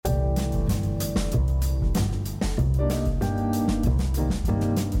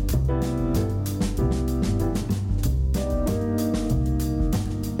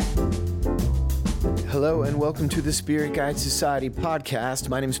Hello and welcome to the Spirit Guide Society podcast.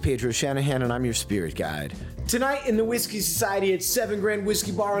 My name is Pedro Shanahan and I'm your spirit guide. Tonight in the Whiskey Society at 7 Grand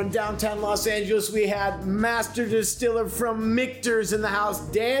Whiskey Bar in downtown Los Angeles, we had Master Distiller from Michter's in the house,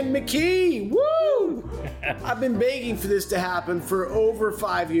 Dan McKee. Woo! I've been begging for this to happen for over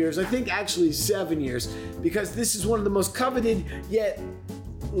 5 years. I think actually 7 years, because this is one of the most coveted yet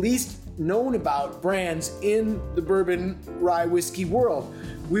least known about brands in the bourbon rye whiskey world.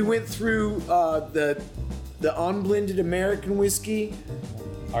 We went through the unblended American whiskey,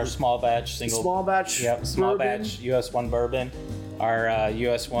 our small batch small batch US 1 bourbon, our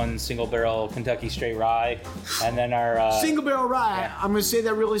US 1 single barrel Kentucky straight rye, and then our single barrel rye. Yeah. I'm going to say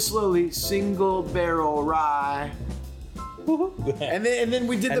that really slowly. Single barrel rye. and then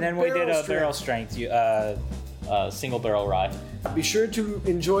we did a barrel strength single barrel rye. Be sure to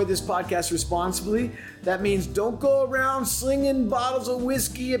enjoy this podcast responsibly. That means don't go around slinging bottles of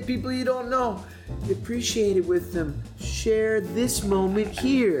whiskey at people you don't know. Appreciate it with them. Share this moment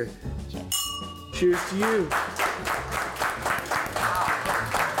here. Cheers to you.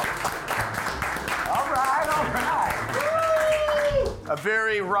 All right. A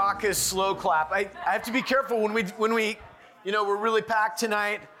very raucous, slow clap. I have to be careful when we we're really packed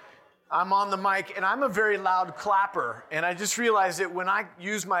tonight. I'm on the mic, and I'm a very loud clapper, and I just realized that when I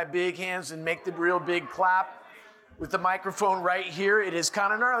use my big hands and make the real big clap with the microphone right here, it is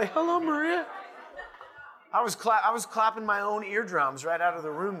kind of gnarly. Hello, Maria. I was clapping my own eardrums right out of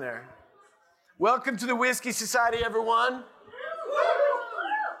the room there. Welcome to the Whiskey Society, everyone.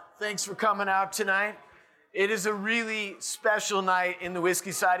 Thanks for coming out tonight. It is a really special night in the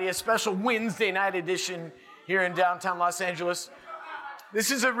Whiskey Society, a special Wednesday night edition here in downtown Los Angeles. This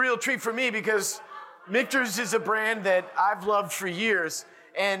is a real treat for me because Michter's is a brand that I've loved for years,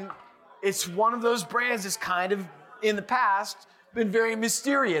 and it's one of those brands that's kind of, in the past, been very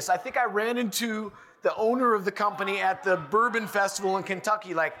mysterious. I think I ran into the owner of the company at the Bourbon Festival in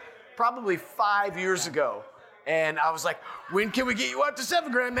Kentucky, probably 5 years ago. And I was like, when can we get you out to 7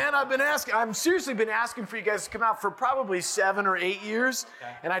 Grand, man? I've seriously been asking for you guys to come out for probably 7 or 8 years.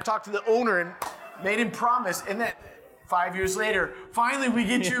 Okay. And I talked to the owner and made him promise, and that 5 years later, finally we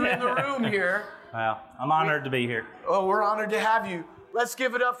get you in the room here. Wow, I'm honored to be here. Oh, we're honored to have you. Let's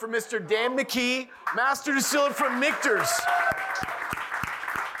give it up for Mr. Dan McKee, Master Distiller from Michter's.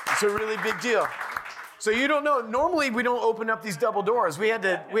 It's a really big deal. So you don't know, normally we don't open up these double doors. We had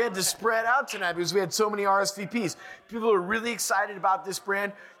to spread out tonight because we had so many RSVPs. People are really excited about this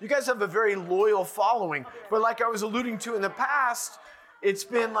brand. You guys have a very loyal following, but like I was alluding to in the past, it's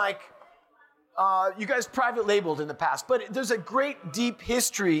been you guys private labeled in the past, but there's a great deep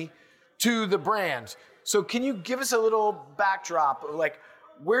history to the brand. So can you give us a little backdrop?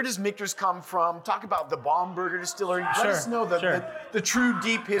 Where does Michter's come from? Talk about the Baumburger Distillery. Let us know the true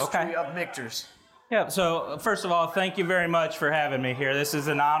deep history of Michter's. Yeah, so first of all, thank you very much for having me here. This is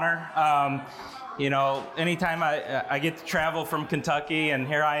an honor. Anytime I get to travel from Kentucky and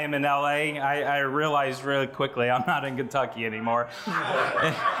here I am in LA, I realize really quickly I'm not in Kentucky anymore.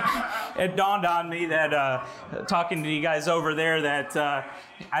 It dawned on me that talking to you guys over there that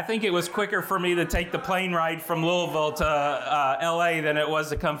I think it was quicker for me to take the plane ride from Louisville to LA than it was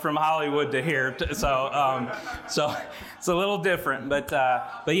to come from Hollywood to here. So it's a little different, but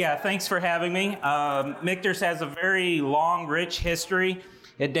yeah, thanks for having me. Michter's has a very long, rich history.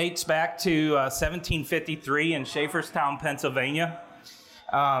 It dates back to 1753 in Schaefferstown, Pennsylvania.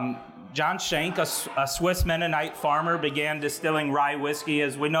 John Schenck, a Swiss Mennonite farmer, began distilling rye whiskey.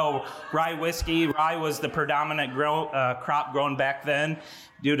 As we know, rye was the predominant crop grown back then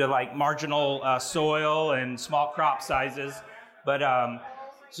due to marginal soil and small crop sizes. But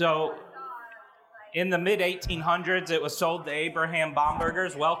so in the mid-1800s, it was sold to Abraham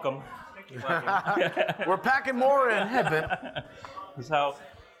Baumburgers. Welcome. We're packing more in heaven. So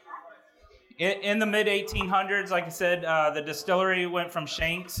in the mid-1800s, like I said, the distillery went from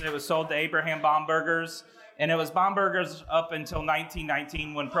Schenck's. It was sold to Abraham Baumburgers. And it was Baumburgers up until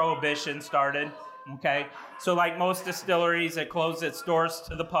 1919 when Prohibition started. Okay, so like most distilleries, it closed its doors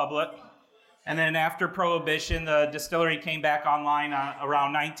to the public. And then after Prohibition, the distillery came back online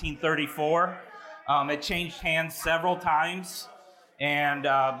around 1934. It changed hands several times. And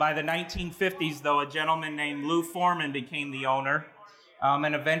by the 1950s, though, a gentleman named Lou Foreman became the owner.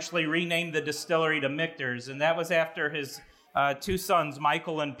 And eventually renamed the distillery to Michter's. And that was after his two sons,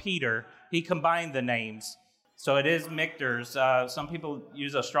 Michael and Peter. He combined the names. So it is Michter's. Some people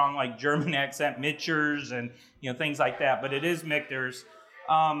use a strong German accent, Michter's, and things like that. But it is Michter's.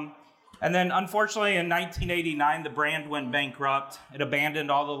 And then, unfortunately, in 1989, the brand went bankrupt. It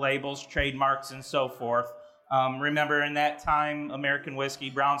abandoned all the labels, trademarks, and so forth. Remember, in that time, American whiskey,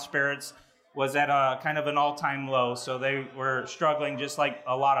 brown spirits, was at a kind of an all-time low, so they were struggling just like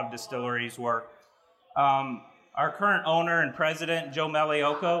a lot of distilleries were. Our current owner and president, Joe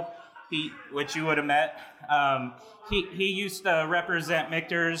Melliocco, which you would have met, he used to represent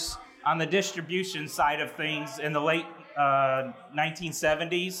Michter's on the distribution side of things in the late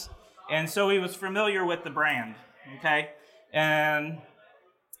 1970s, and so he was familiar with the brand, okay? And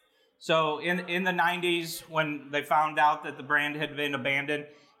so in the 90s, when they found out that the brand had been abandoned,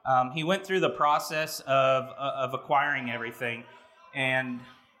 he went through the process of acquiring everything, and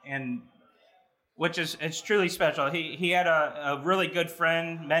which is it's truly special. He had a really good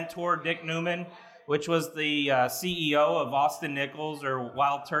friend, mentor, Dick Newman, which was the CEO of Austin Nichols or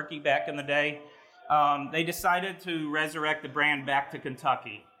Wild Turkey back in the day. They decided to resurrect the brand back to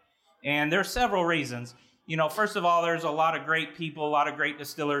Kentucky, and there are several reasons. You know, first of all, there's a lot of great people, a lot of great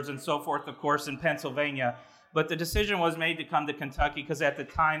distillers and so forth, of course, in Pennsylvania. But the decision was made to come to Kentucky because at the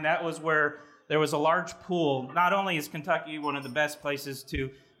time, that was where there was a large pool. Not only is Kentucky one of the best places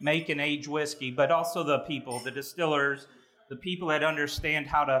to make and age whiskey, but also the people, the distillers, the people that understand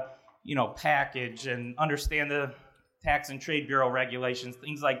how to, you know, package and understand the Tax and Trade Bureau regulations,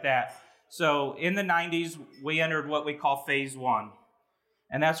 things like that. So in the 90s, we entered what we call Phase 1.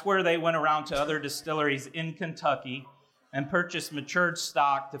 And that's where they went around to other distilleries in Kentucky and purchased matured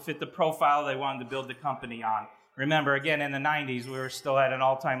stock to fit the profile they wanted to build the company on. Remember, again, in the 90s, we were still at an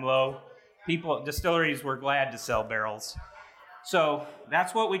all-time low. Distilleries were glad to sell barrels. So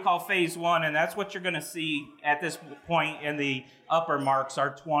that's what we call Phase 1, and that's what you're going to see at this point in the upper marks,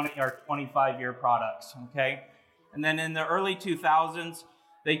 our 20 or 25-year products, okay? And then in the early 2000s,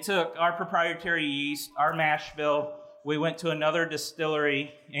 they took our proprietary yeast, our mash bill. We went to another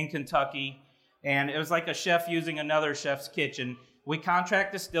distillery in Kentucky, and it was like a chef using another chef's kitchen. We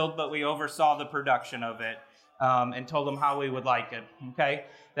contract distilled, but we oversaw the production of it and told them how we would like it, okay?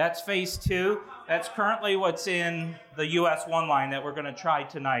 That's Phase 2. That's currently what's in the US 1 line that we're going to try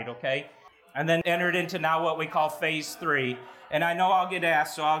tonight, okay? And then entered into now what we call Phase 3. And I know I'll get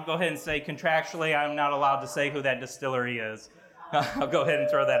asked, so I'll go ahead and say contractually I'm not allowed to say who that distillery is. I'll go ahead and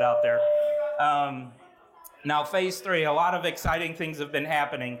throw that out there. Now, Phase 3, a lot of exciting things have been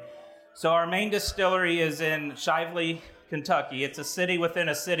happening. So our main distillery is in Shively, Kentucky. It's a city within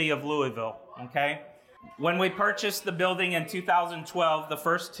a city of Louisville, okay? When we purchased the building in 2012, the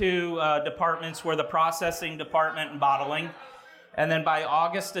first two departments were the processing department and bottling. And then by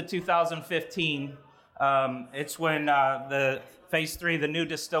August of 2015, it's when the Phase 3, the new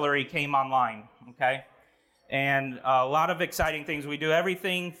distillery, came online, okay? And a lot of exciting things. We do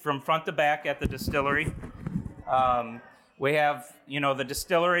everything from front to back at the distillery. We have, the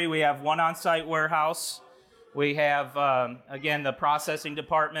distillery. We have one on-site warehouse. We have, again, the processing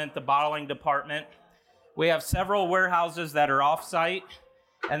department, the bottling department. We have several warehouses that are off-site.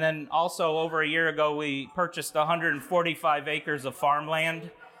 And then also over a year ago, we purchased 145 acres of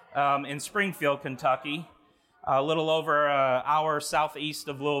farmland in Springfield, Kentucky, a little over an hour southeast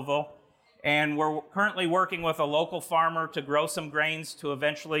of Louisville. And we're currently working with a local farmer to grow some grains to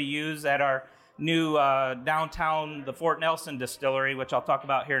eventually use at our new downtown, the Fort Nelson distillery, which I'll talk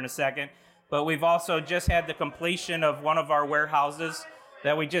about here in a second. But we've also just had the completion of one of our warehouses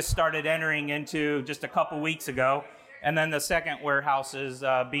that we just started entering into just a couple weeks ago. And then the second warehouse is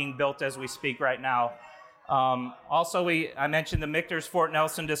being built as we speak right now. Also, I mentioned the Michter's Fort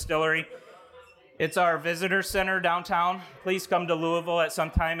Nelson distillery. It's our visitor center downtown. Please come to Louisville at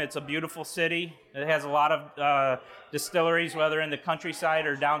some time. It's a beautiful city. It has a lot of distilleries, whether in the countryside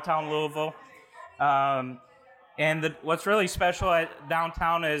or downtown Louisville. What's really special at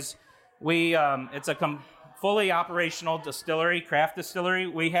downtown is it's a fully operational distillery, craft distillery.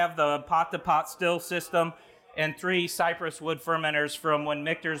 We have the pot-to-pot still system and 3 cypress wood fermenters from when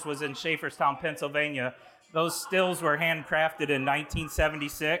Michter's was in Schaefferstown, Pennsylvania. Those stills were handcrafted in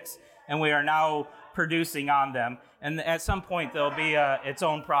 1976, and we are now producing on them. And at some point, there'll be its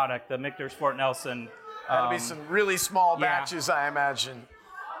own product, the Michter's Fort Nelson. That'll be some really small batches, I imagine.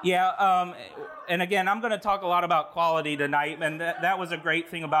 Yeah, and again, I'm going to talk a lot about quality tonight, and that was a great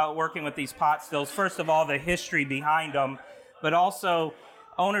thing about working with these pot stills. First of all, the history behind them, but also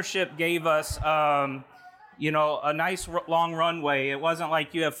ownership gave us a nice long runway. It wasn't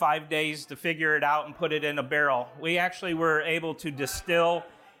like you have 5 days to figure it out and put it in a barrel. We actually were able to distill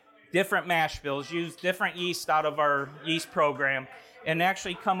different mash bills, use different yeast out of our yeast program, and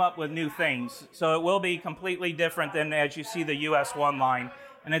actually come up with new things. So it will be completely different than as you see the US 1 line.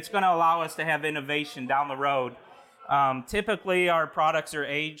 And it's going to allow us to have innovation down the road. Typically, our products are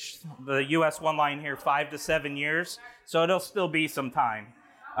aged, the US 1 line here, 5 to 7 years. So it'll still be some time.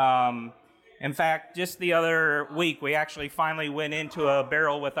 In fact, just the other week, we actually finally went into a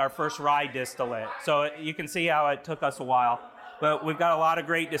barrel with our first rye distillate. So you can see how it took us a while. But we've got a lot of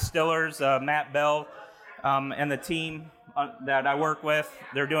great distillers, Matt Bell and the team that I work with.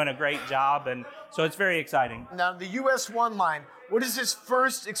 They're doing a great job, and so it's very exciting. Now, the US 1 line, what is this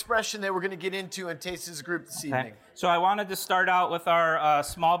first expression that we're going to get into and taste as a group this evening? So I wanted to start out with our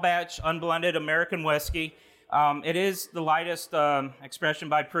small batch unblended American whiskey. It is the lightest expression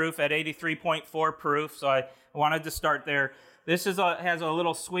by proof at 83.4 proof, so I wanted to start there. This has a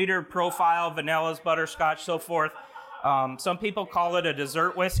little sweeter profile, vanillas, butterscotch, so forth. Some people call it a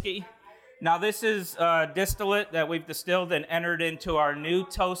dessert whiskey. Now this is distillate that we've distilled and entered into our new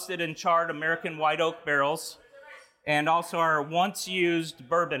toasted and charred American white oak barrels, and also our once used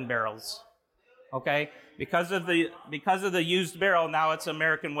bourbon barrels. Okay, because of the used barrel, now it's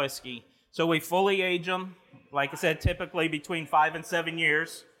American whiskey. So we fully age them, like I said, typically between 5 and 7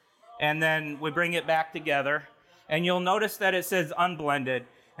 years, and then we bring it back together. And you'll notice that it says unblended,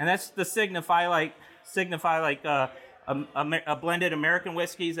 and that's to signify like a blended American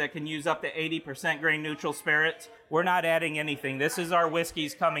whiskeys that can use up to 80% grain neutral spirits. We're not adding anything. This is our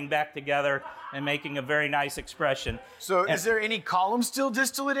whiskeys coming back together and making a very nice expression. So is there any column still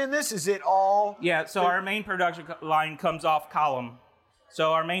distillate in this? Is it all? Yeah, so our main production line comes off column.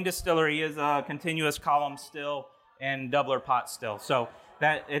 So our main distillery is a continuous column still and doubler pot still. So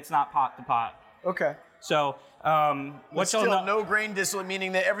that it's not pot to pot. Okay. So what's still no grain distillate,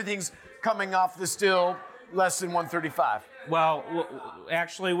 meaning that everything's coming off the still less than 135. Well,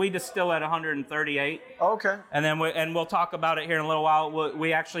 actually, we distill at 138. Okay. And then we'll talk about it here in a little while.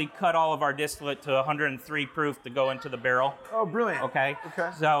 We actually cut all of our distillate to 103 proof to go into the barrel. Oh, brilliant. Okay. Okay.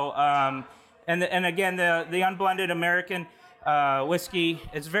 So, and again, the unblended American whiskey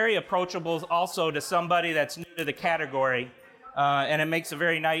is very approachable also to somebody that's new to the category, and it makes a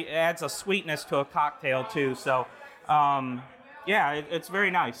very nice. It adds a sweetness to a cocktail too. So. Yeah, it's very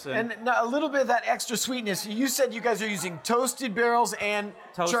nice. And a little bit of that extra sweetness. You said you guys are using toasted barrels and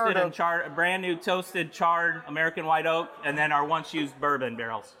charred, brand new toasted charred American white oak, and then our once used bourbon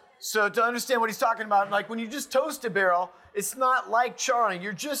barrels. So to understand what he's talking about, like when you just toast a barrel, it's not like charring.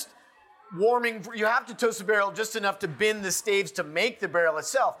 You're just warming. You have to toast the barrel just enough to bend the staves to make the barrel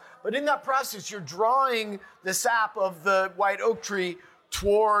itself. But in that process, you're drawing the sap of the white oak tree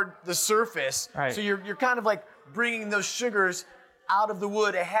toward the surface. Right. So you're kind of like bringing those sugars out of the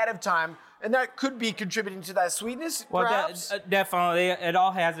wood ahead of time, and that could be contributing to that sweetness, perhaps? Well, definitely. It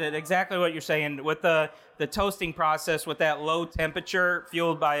all has it. Exactly what you're saying. With the toasting process, with that low temperature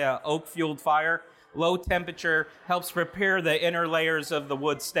fueled by a oak-fueled fire, low temperature helps prepare the inner layers of the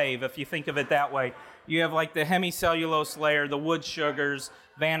wood stave, if you think of it that way. You have like the hemicellulose layer, the wood sugars,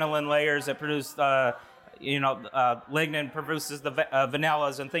 vanillin layers that produce, lignin produces the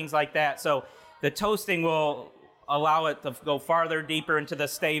vanillas and things like that. So the toasting will allow it to go farther, deeper into the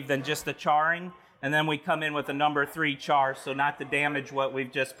stave than just the charring. And then we come in with a number 3 char, so not to damage what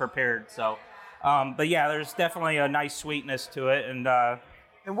we've just prepared. So, but yeah, there's definitely a nice sweetness to it. And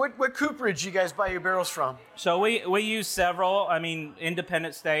what cooperage you guys buy your barrels from? So we use several. I mean,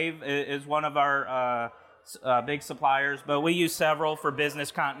 Independent Stave is one of our big suppliers, but we use several for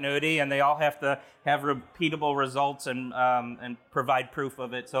business continuity, and they all have to have repeatable results and provide proof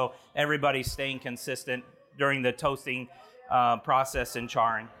of it. So everybody's staying consistent during the toasting process and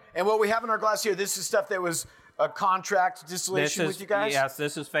charring. And what we have in our glass here, this is stuff that was a contract distillation with you guys? Yes,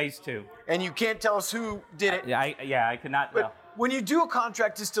 this is phase 2. And you can't tell us who did it? I cannot tell. When you do a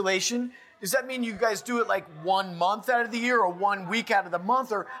contract distillation, does that mean you guys do it like 1 month out of the year or 1 week out of the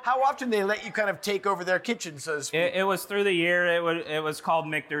month? Or how often they let you kind of take over their kitchen, so to speak? It was through the year. It was called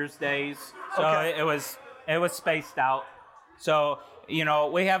Michter's days. So okay. it was spaced out. So,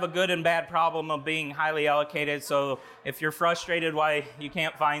 we have a good and bad problem of being highly allocated. So if you're frustrated why you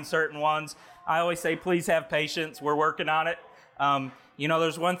can't find certain ones, I always say, please have patience. We're working on it.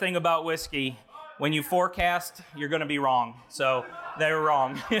 There's one thing about whiskey. When you forecast, you're going to be wrong. So they were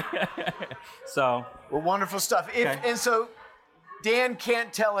wrong. So. Well, wonderful stuff. And so Dan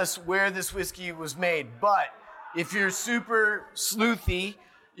can't tell us where this whiskey was made, but if you're super sleuthy,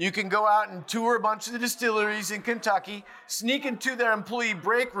 you can go out and tour a bunch of the distilleries in Kentucky, sneak into their employee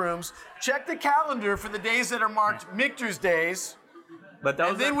break rooms, check the calendar for the days that are marked Michter's days.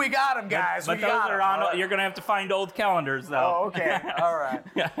 And then we got them, guys. But those are on. You're going to have to find old calendars, though. Oh, okay. All right.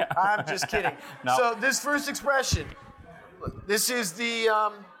 I'm just kidding. No. So this first expression, this is the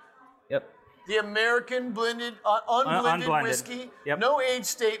American blended, unblended whiskey. Yep. No age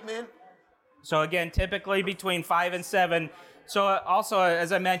statement. So again, typically between 5 and 7. So also,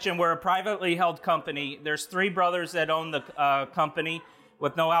 as I mentioned, we're a privately held company. There's 3 brothers that own the company.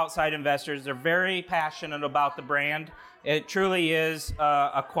 with no outside investors. They're very passionate about the brand. It truly is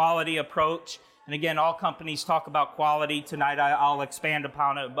a quality approach. And again, all companies talk about quality. Tonight I'll expand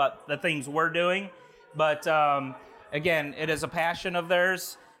upon it, but the things we're doing. But again, it is a passion of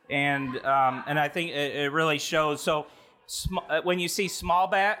theirs, and I think it really shows. So when you see small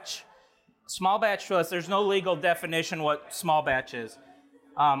batch to us, there's no legal definition what small batch is.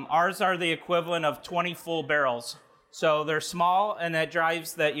 Ours are the equivalent of 20 full barrels. So they're small, and that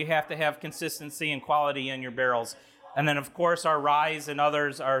drives that you have to have consistency and quality in your barrels. And then, of course, our ryes and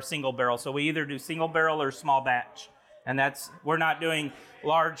others are single barrel. So we either do single barrel or small batch. And we're not doing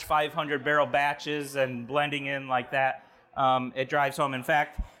large 500 barrel batches and blending in like that. It drives home. In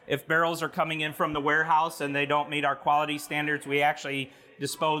fact, if barrels are coming in from the warehouse and they don't meet our quality standards, we actually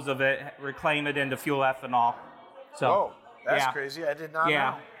dispose of it, reclaim it into fuel ethanol. So, whoa, that's crazy. I did not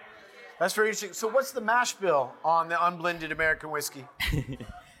know. That's very interesting. So what's the mash bill on the unblended American whiskey?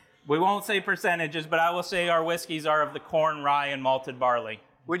 We won't say percentages, but I will say our whiskeys are of the corn, rye, and malted barley.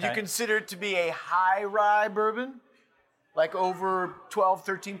 Would you consider it to be a high rye bourbon? Like over 12,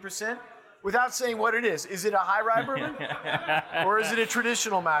 13%? Without saying what it is it a high rye bourbon? Or is it a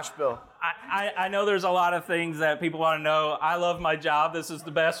traditional mash bill? I know there's a lot of things that people want to know. I love my job. This is the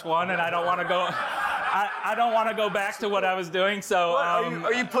best one, and I don't want to go... I don't want to go back to what I was doing. So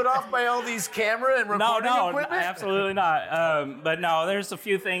are you put off by all these camera and recording equipment? No, absolutely not. But no, there's a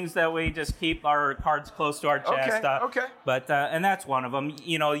few things that we just keep our cards close to our chest. Okay. But and that's one of them.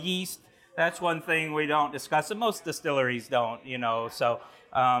 Yeast. That's one thing we don't discuss, and most distilleries don't. So.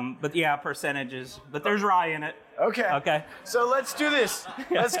 But yeah, percentages. But there's rye in it. Okay. So let's do this.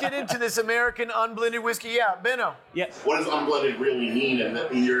 Let's get into this American unblended whiskey. Yeah, Benno. Yeah. What does unblended really mean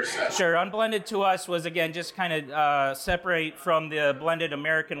in your sense? Sure. Unblended to us was, again, just kind of separate from the blended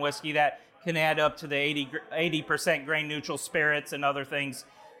American whiskey that can add up to the 80% grain neutral spirits and other things.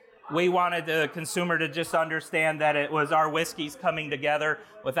 We wanted the consumer to just understand that it was our whiskeys coming together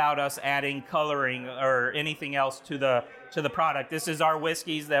without us adding coloring or anything else to the product. This is our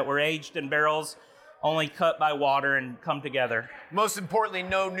whiskeys that were aged in barrels, only cut by water and come together. Most importantly,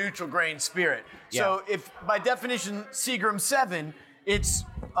 no neutral grain spirit. Yeah. So if by definition Seagram 7, it's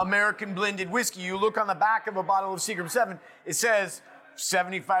American blended whiskey, you look on the back of a bottle of Seagram 7, it says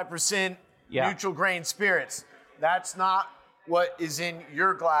 75% neutral grain spirits. That's not what is in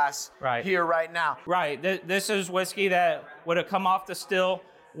your glass here right now. Right. This is whiskey that would have come off the still,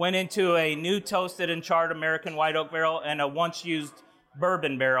 went into a new toasted and charred American white oak barrel and a once used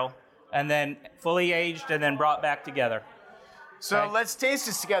bourbon barrel, and then fully aged and then brought back together. So let's taste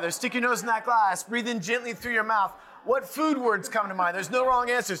this together. Stick your nose in that glass. Breathe in gently through your mouth. What food words come to mind? There's no wrong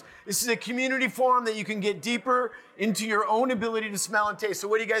answers. This is a community forum that you can get deeper into your own ability to smell and taste. So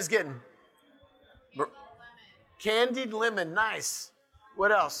what are you guys getting? Candied lemon, nice.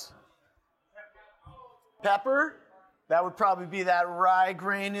 What else? Pepper? That would probably be that rye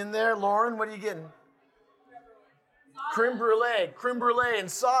grain in there. Lauren, what are you getting? Creme brulee and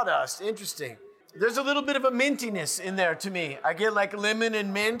sawdust. Interesting. There's a little bit of a mintiness in there to me. I get like lemon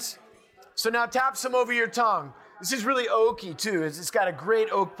and mint. So now tap some over your tongue. This is really oaky too. It's got a great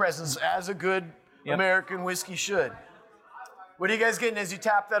oak presence, as a good American whiskey should. What are you guys getting as you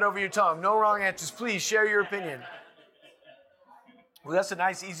tap that over your tongue? No wrong answers. Please share your opinion. Well, that's a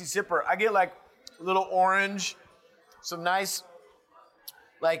nice, easy sipper. I get like a little orange, some nice,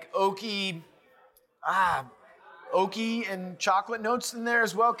 like oaky and chocolate notes in there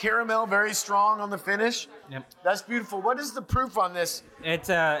as well. Caramel, very strong on the finish. Yep. That's beautiful. What is the proof on this? It's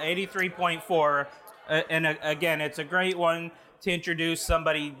 83.4. And again, it's a great one to introduce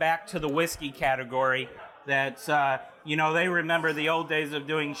somebody back to the whiskey category. That's, they remember the old days of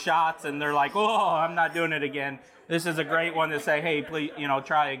doing shots, and they're like, oh, I'm not doing it again. This is a great one to say, hey, please,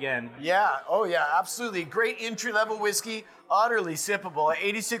 try again. Yeah, oh yeah, absolutely. Great entry-level whiskey, utterly sippable. At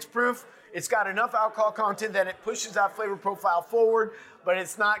 86 proof, it's got enough alcohol content that it pushes that flavor profile forward, but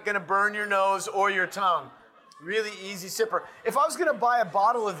it's not going to burn your nose or your tongue. Really easy sipper. If I was going to buy a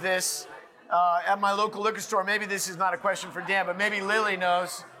bottle of this at my local liquor store, maybe this is not a question for Dan, but maybe Lily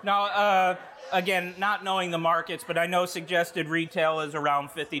knows. No, again, not knowing the markets, but I know suggested retail is around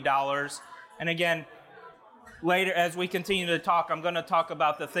 $50. And again, later as we continue to talk, I'm going to talk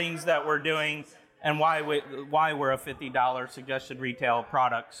about the things that we're doing and why we're a $50 suggested retail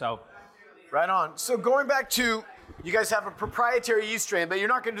product. So, right on. So going back to, you guys have a proprietary yeast strain, but you're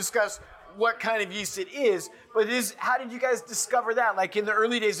not going to discuss what kind of yeast it is, but how did you guys discover that? Like in the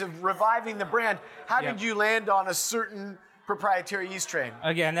early days of reviving the brand, how did you land on a certain proprietary yeast strain?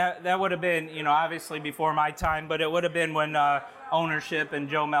 Again, that would have been, obviously before my time, but it would have been when ownership and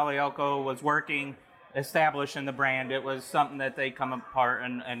Joe Maliocco was working establishing the brand. It was something that they come apart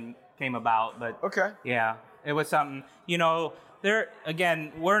and came about. But Okay. yeah, it was something,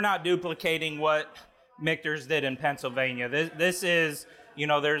 we're not duplicating what Michter's did in Pennsylvania. This is,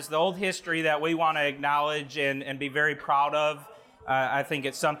 there's the old history that we want to acknowledge and be very proud of. I think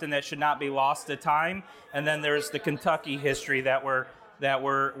it's something that should not be lost to time. And then there's the Kentucky history that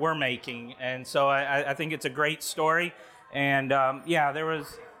we're making. And so I think it's a great story. And there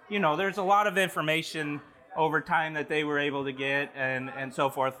was, there's a lot of information over time that they were able to get and so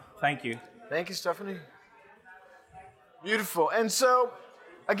forth. Thank you. Thank you, Stephanie. Beautiful. And so,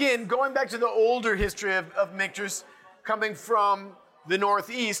 again, going back to the older history of Michter's, coming from the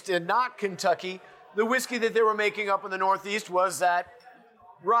Northeast and not Kentucky, the whiskey that they were making up in the Northeast was that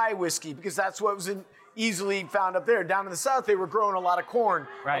rye whiskey, because that's what was easily found up there. Down in the South, they were growing a lot of corn.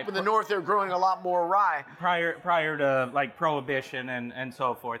 Right. Up in the North, they were growing a lot more rye. Prior to like Prohibition and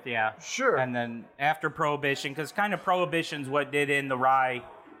so forth, yeah. Sure. And then after Prohibition, because kind of Prohibition's what did in the rye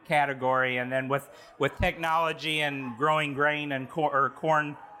category, and then with technology and growing grain and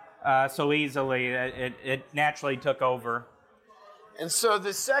corn so easily, it naturally took over. And so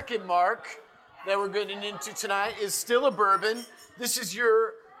the second mark that we're getting into tonight is still a bourbon. This is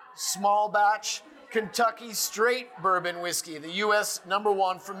your small batch Kentucky straight bourbon whiskey, the U.S.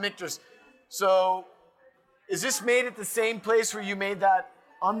 #1 from Michter's. So is this made at the same place where you made that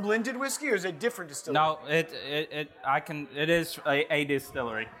unblended whiskey, or is it different distillery? No, it is a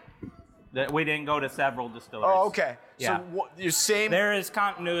distillery. That we didn't go to several distilleries. Oh, okay. Yeah. So your same. There is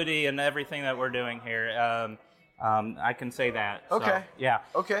continuity in everything that we're doing here. I can say that. So, Okay. yeah.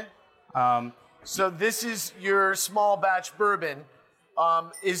 Okay. So this is your small batch bourbon.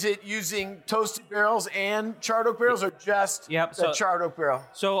 Is it using toasted barrels and charred oak barrels, or just the charred oak barrel?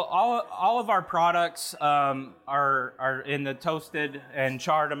 So all of our products are in the toasted and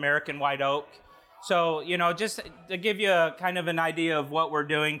charred American white oak. So, just to give you kind of an idea of what we're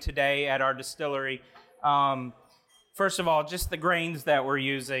doing today at our distillery, first of all, just the grains that we're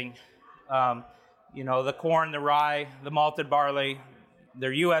using, the corn, the rye, the malted barley,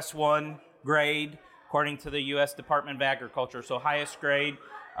 they're US1 grade, according to the U.S. Department of Agriculture, so highest grade.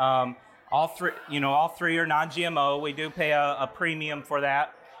 All three are non-GMO. We do pay a premium for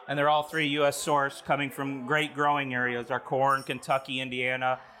that, and they're all three U.S. sourced, coming from great growing areas. Our corn, Kentucky,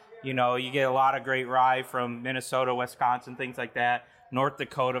 Indiana. You get a lot of great rye from Minnesota, Wisconsin, things like that. North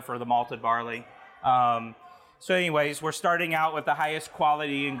Dakota for the malted barley. So anyways, we're starting out with the highest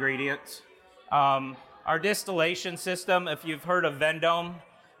quality ingredients. Our distillation system, if you've heard of Vendome,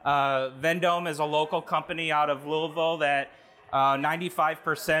 Vendome is a local company out of Louisville that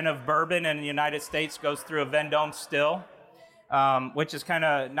 95% of bourbon in the United States goes through a Vendome still, which is kind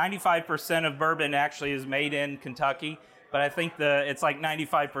of 95% of bourbon actually is made in Kentucky, but I think it's like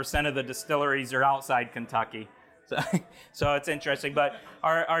 95% of the distilleries are outside Kentucky. So it's interesting. But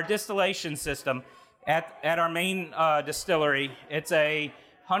our distillation system at our main distillery, it's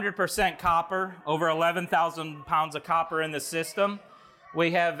 100% copper, over 11,000 pounds of copper in the system.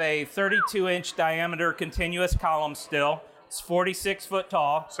 We have a 32-inch diameter continuous column still. It's 46 foot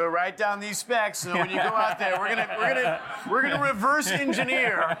tall. So write down these specs. So when you go out there, we're gonna reverse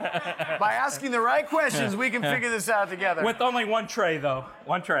engineer by asking the right questions. We can figure this out together. With only one tray, though.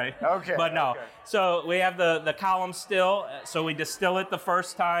 One tray. Okay. But no. Okay. So we have the column still. So we distill it the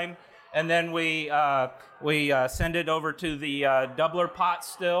first time, and then we send it over to the doubler pot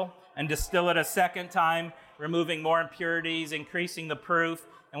still and distill it a second time, removing more impurities, increasing the proof,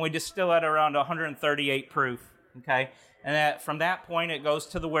 and we distill it around 138 proof. Okay. And from that point, it goes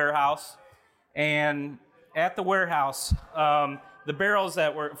to the warehouse. And at the warehouse, the barrels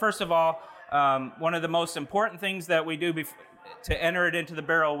that were, first of all, one of the most important things that we do to enter it into the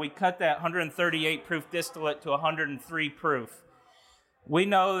barrel, we cut that 138 proof distillate to 103 proof. We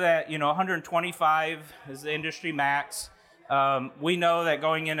know that 125 is the industry max. We know that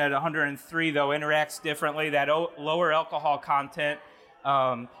going in at 103, though, interacts differently. That lower alcohol content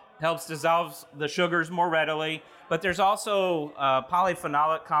helps dissolve the sugars more readily. But there's also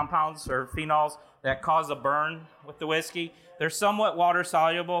polyphenolic compounds or phenols that cause a burn with the whiskey. They're somewhat water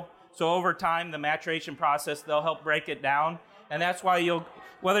soluble, so over time, the maturation process, they'll help break it down. And that's why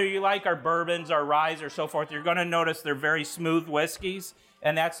whether you like our bourbons, our ryes, or so forth, you're going to notice they're very smooth whiskeys,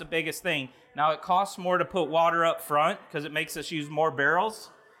 and that's the biggest thing. Now, it costs more to put water up front because it makes us use more barrels,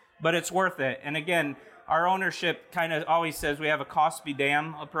 but it's worth it. And again, our ownership kind of always says we have a cost be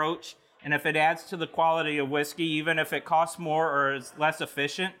damn approach. And if it adds to the quality of whiskey, even if it costs more or is less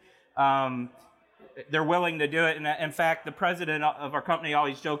efficient, they're willing to do it. And in fact, the president of our company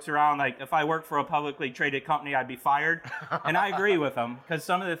always jokes around, like, if I worked for a publicly traded company, I'd be fired. And I agree with him, because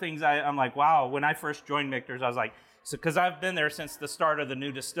some of the things I'm like, wow, when I first joined Michter's, I was like, because I've been there since the start of the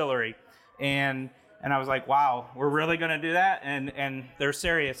new distillery. And I was like, wow, we're really going to do that? And they're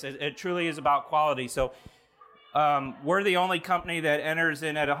serious. It truly is about quality. So we're the only company that enters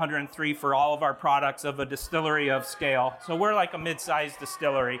in at 103 for all of our products of a distillery of scale. So we're like a mid-sized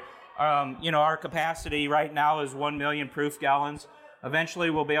distillery. Our capacity right now is 1 million proof gallons. Eventually,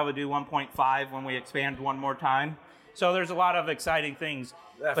 we'll be able to do 1.5 when we expand one more time. So there's a lot of exciting things.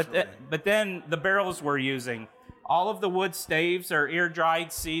 But then the barrels we're using, all of the wood staves are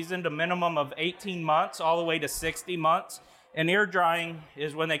ear-dried, seasoned, a minimum of 18 months, all the way to 60 months. And ear drying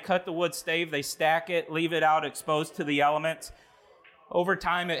is when they cut the wood stave, they stack it, leave it out exposed to the elements. Over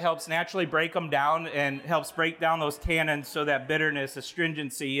time, it helps naturally break them down and helps break down those tannins so that bitterness,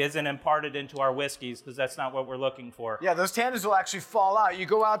 astringency isn't imparted into our whiskeys, because that's not what we're looking for. Yeah, those tannins will actually fall out. You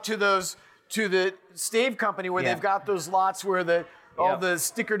go out to the stave company where they've got those lots where all the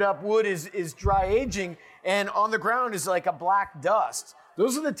stickered up wood is dry aging, and on the ground is like a black dust.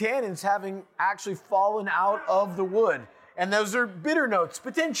 Those are the tannins having actually fallen out of the wood. And those are bitter notes,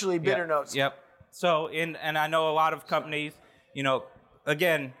 potentially bitter notes. Yep. So, and I know a lot of companies,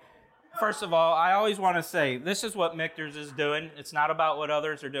 again, first of all, I always want to say, this is what Michter's is doing. It's not about what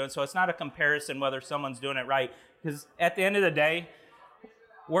others are doing. So it's not a comparison whether someone's doing it right. Because at the end of the day,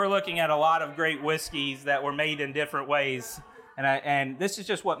 we're looking at a lot of great whiskeys that were made in different ways. And this is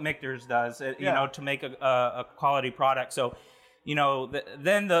just what Michter's does, to make a quality product. So,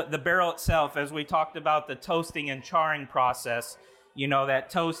 then the barrel itself, as we talked about the toasting and charring process, that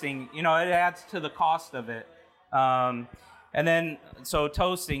toasting, it adds to the cost of it. And then, so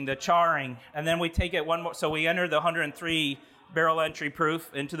toasting, the charring, and then we take it one more. So we enter the 103 barrel entry proof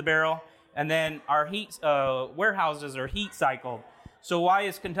into the barrel, and then our warehouses are heat cycled. So why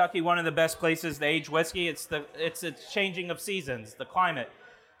is Kentucky one of the best places to age whiskey? It's the changing of seasons, the climate.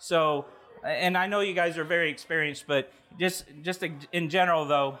 So, and I know you guys are very experienced, but just in general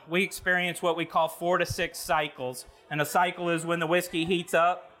though, we experience what we call 4 to 6 cycles. And a cycle is when the whiskey heats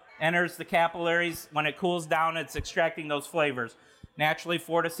up, enters the capillaries. When it cools down, it's extracting those flavors. Naturally,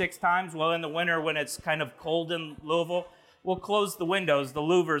 4 to 6 times. Well, in the winter, when it's kind of cold in Louisville, we'll close the windows, the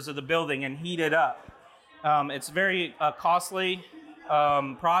louvers of the building, and heat it up. It's very costly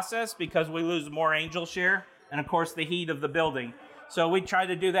process because we lose more angel share and, of course, the heat of the building. So we try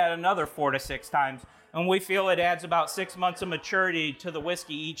to do that another 4 to 6 times. And we feel it adds about 6 months of maturity to the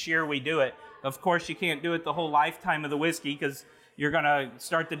whiskey each year we do it. Of course, you can't do it the whole lifetime of the whiskey because you're going to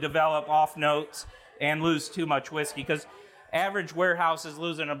start to develop off notes and lose too much whiskey, because average warehouse is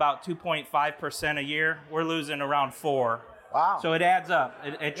losing about 2.5% a year. We're losing around 4%. Wow. So it adds up.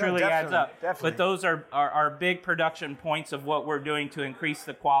 It truly adds up. Definitely. But those are big production points of what we're doing to increase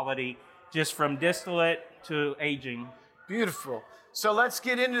the quality just from distillate to aging. Beautiful. So let's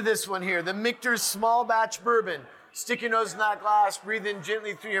get into this one here. The Michter's small batch bourbon. Stick your nose in that glass, breathe in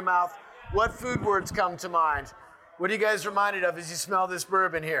gently through your mouth. What food words come to mind? What are you guys reminded of as you smell this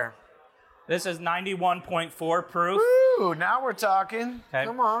bourbon here? This is 91.4 proof. Ooh, now we're talking. Okay.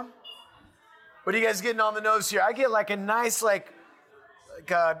 Come on. What are you guys getting on the nose here? I get like a nice, like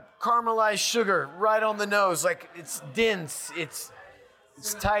caramelized sugar right on the nose. Like it's dense, it's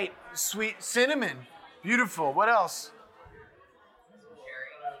tight, sweet cinnamon. Beautiful. What else?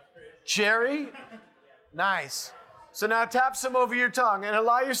 Cherry. Nice. So now tap some over your tongue and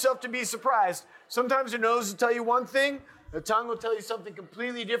allow yourself to be surprised. Sometimes your nose will tell you one thing, the tongue will tell you something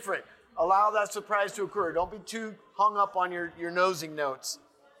completely different. Allow that surprise to occur. Don't be too hung up on your nosing notes.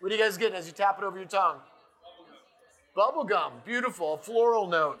 What are you guys getting as you tap it over your tongue? Bubble gum. Beautiful. A floral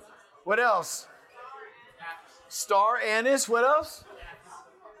note. What else? Star anise. What else?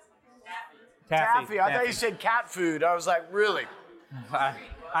 Taffy. I thought you said cat food. I was like, really?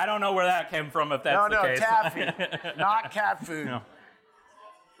 I don't know where that came from, if that's the case. No, taffy. Not cat food. No.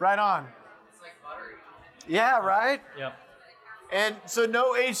 Right on. It's like buttery. Yeah, right? Yep. And so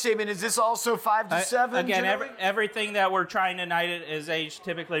no age statement. Is this also 5 to 7? Again, everything that we're trying tonight is aged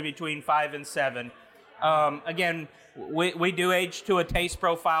typically between 5 and 7. Again, we do age to a taste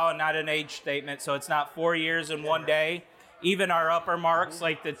profile and not an age statement, so it's not 4 years in one day. Even our upper marks,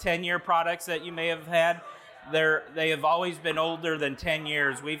 like the 10-year products that you may have had, they have always been older than 10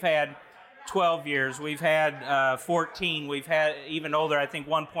 years. We've had 12 years. We've had 14. We've had even older. I think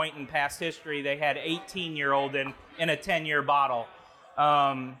one point in past history, they had 18-year-old in a 10-year bottle.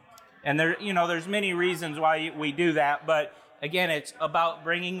 And there's many reasons why we do that. But again, it's about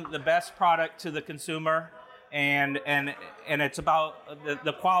bringing the best product to the consumer, and it's about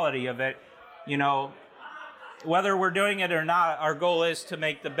the quality of it. you know, whether we're doing it or not, our goal is to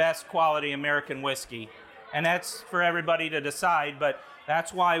make the best quality American whiskey. And that's for everybody to decide, but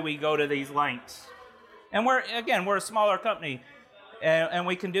that's why we go to these lengths. And we're a smaller company, and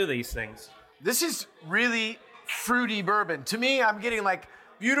we can do these things. This is really fruity bourbon. To me, I'm getting like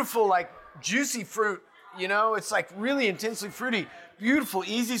beautiful, like juicy fruit. You know, it's like really intensely fruity. Beautiful,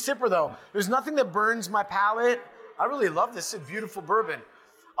 easy sipper though. There's nothing that burns my palate. I really love this. It's a beautiful bourbon.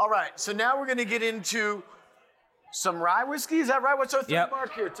 All right, so now we're gonna get into some rye whiskey. Is that right? What's our third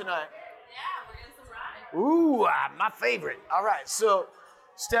mark here tonight? Yeah, we're getting some rye. Ooh, my favorite. All right, so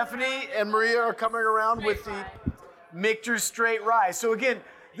Stephanie and Maria are coming around with the Michter Straight Rye. So again,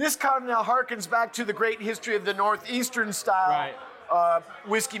 this kind of harkens back to the great history of the Northeastern style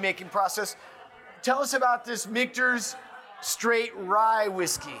whiskey making process. Tell us about this Michter's Straight Rye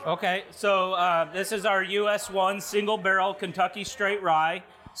whiskey. Okay, so this is our US 1 single barrel Kentucky Straight Rye.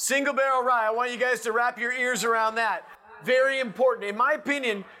 Single barrel rye. I want you guys to wrap your ears around that. Very important. In my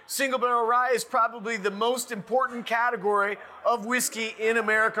opinion, single barrel rye is probably the most important category of whiskey in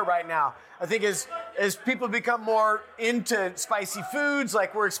America right now. I think as people become more into spicy foods,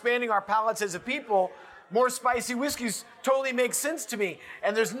 like we're expanding our palates as a people, more spicy whiskeys totally make sense to me.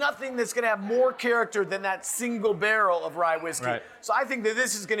 And there's nothing that's going to have more character than that single barrel of rye whiskey. Right. So I think that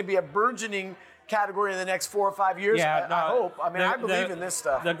this is going to be a burgeoning category in the next 4 or 5 years. Yeah, I hope. I mean, I believe in this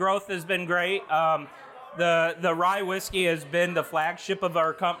stuff. The growth has been great. The rye whiskey has been the flagship of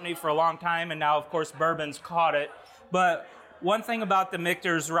our company for a long time, and now, of course, bourbon's caught it. But one thing about the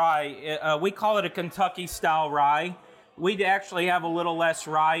Michter's rye, we call it a Kentucky-style rye. We'd actually have a little less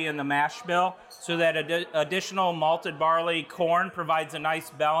rye in the mash bill, so that additional malted barley corn provides a nice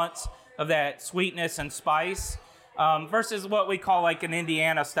balance of that sweetness and spice. Versus what we call like an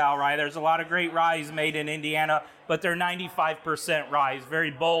Indiana-style rye. There's a lot of great ryes made in Indiana, but they're 95% rye. Very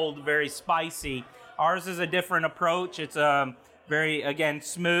bold, very spicy. Ours is a different approach. It's very, again,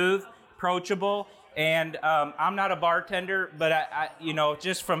 smooth, approachable. And I'm not a bartender, but I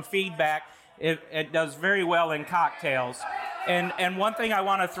just from feedback, it does very well in cocktails. And one thing I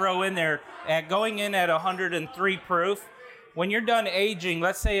want to throw in there, going in at 103 proof, when you're done aging,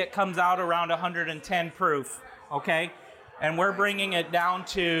 let's say it comes out around 110 proof. Okay, and we're bringing it down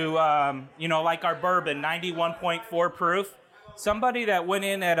to, like our bourbon, 91.4 proof. Somebody that went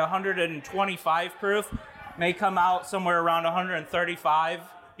in at 125 proof may come out somewhere around 135,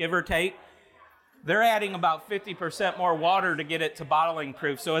 give or take. They're adding about 50% more water to get it to bottling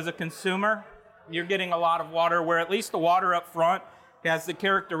proof. So as a consumer, you're getting a lot of water, where at least the water up front has the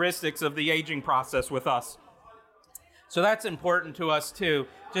characteristics of the aging process with us. So that's important to us too.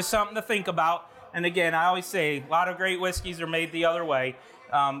 Just something to think about. And again, I always say, a lot of great whiskeys are made the other way.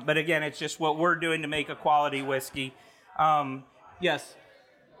 But again, it's just what we're doing to make a quality whiskey. Yes?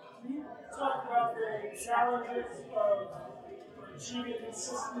 Can you talk about the challenges of achieving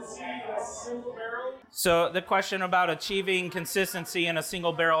consistency in a single barrel? So the question about achieving consistency in a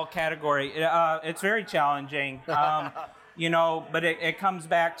single barrel category, it's very challenging. But it comes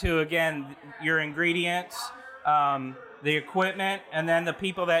back to, again, your ingredients, the equipment, and then the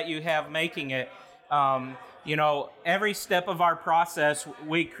people that you have making it. Every step of our process,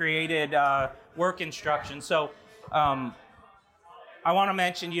 we created work instructions. So I want to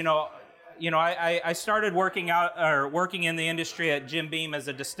mention, I started working in the industry at Jim Beam as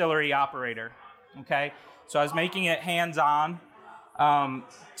a distillery operator. Okay, so I was making it hands-on.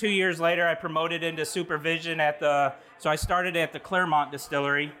 2 years later, I promoted into supervision so I started at the Claremont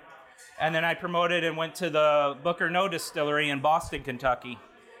Distillery. And then I promoted and went to the Booker No Distillery in Boston, Kentucky.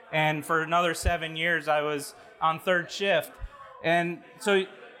 And for another 7 years, I was on third shift. And so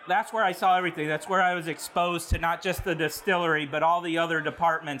that's where I saw everything. That's where I was exposed to not just the distillery, but all the other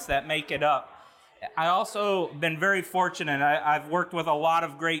departments that make it up. I also been very fortunate. I've worked with a lot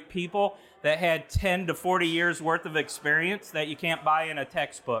of great people that had 10 to 40 years worth of experience that you can't buy in a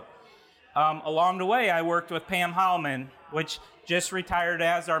textbook. Along the way, I worked with Pam Howman, which just retired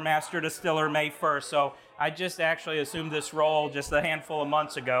as our master distiller May 1st. So I just actually assumed this role just a handful of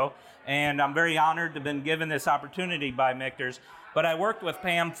months ago, and I'm very honored to have been given this opportunity by Michter's. But I worked with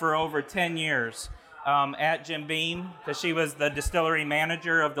Pam for over 10 years at Jim Beam, because she was the distillery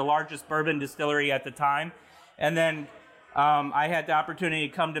manager of the largest bourbon distillery at the time. And then I had the opportunity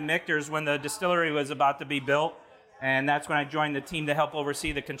to come to Michter's when the distillery was about to be built, and that's when I joined the team to help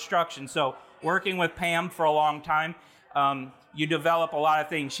oversee the construction. So working with Pam for a long time, you develop a lot of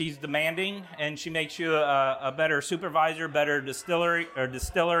things. She's demanding, and she makes you a better supervisor, better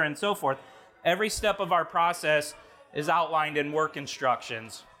distiller, and so forth. Every step of our process is outlined in work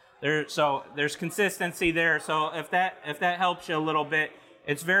instructions. So there's consistency there. So if that helps you a little bit,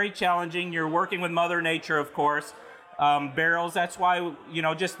 It's very challenging. You're working with Mother Nature, of course. Barrels, that's why,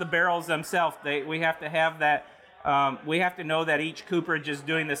 just the barrels themselves, we have to have that, we have to know that each cooperage is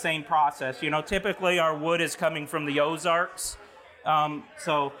doing the same process. Typically our wood is coming from the Ozarks,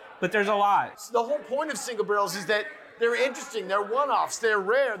 but there's a lot. The whole point of single barrels is that they're interesting, they're one-offs, they're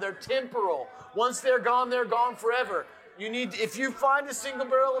rare, they're temporal. Once they're gone forever. If you find a single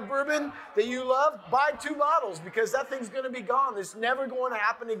barrel of bourbon that you love, buy 2 bottles because that thing's going to be gone. It's never going to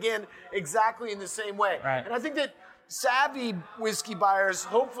happen again exactly in the same way. Right. And I think that savvy whiskey buyers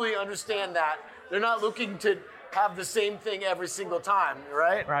hopefully understand that. They're not looking to have the same thing every single time,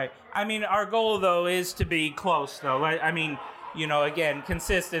 right? Right. I mean, our goal, though, is to be close, though. I mean, again,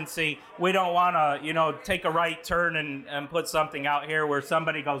 consistency. We don't want to, take a right turn and put something out here where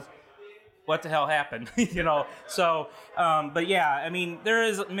somebody goes, what the hell happened? So, but yeah, I mean, there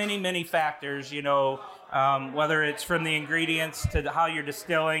is many factors, whether it's from the ingredients to how you're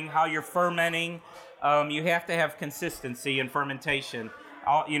distilling, how you're fermenting. You have to have consistency in fermentation,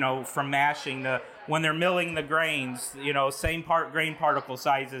 from mashing when they're milling the grains, same grain particle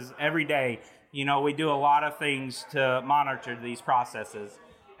sizes every day. We do a lot of things to monitor these processes.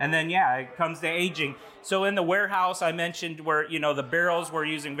 And then, it comes to aging. So in the warehouse, I mentioned where, the barrels, we're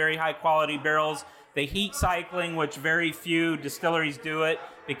using very high quality barrels. The heat cycling, which very few distilleries do it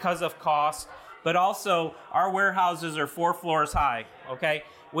because of cost. But also, our warehouses are 4 floors high, okay?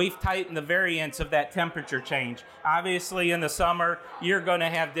 We've tightened the variance of that temperature change. Obviously, in the summer, you're going to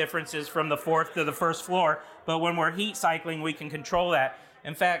have differences from the 4th to the 1st floor. But when we're heat cycling, we can control that.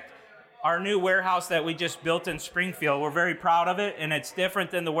 In fact, our new warehouse that we just built in Springfield, we're very proud of it, and it's different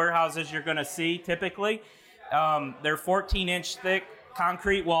than the warehouses you're going to see typically. They're 14-inch thick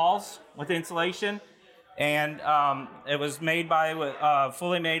concrete walls with insulation, and it was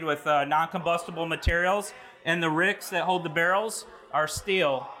fully made with non-combustible materials, and the ricks that hold the barrels are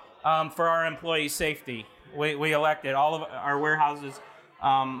steel for our employees' safety. We elected all of our warehouses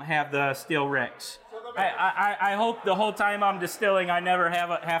have the steel ricks. I hope the whole time I'm distilling, I never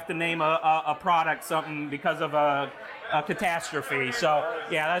have to name a product something because of a catastrophe. So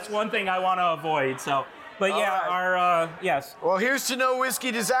yeah, that's one thing I want to avoid. So, but yeah, yes. Well, here's to no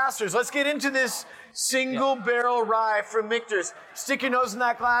whiskey disasters. Let's get into this single barrel rye from Michter's. Stick your nose in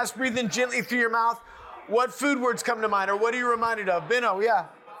that glass, breathe in gently through your mouth. What food words come to mind, or what are you reminded of? Benno, yeah.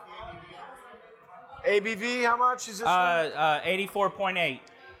 ABV, how much is this? 84.8.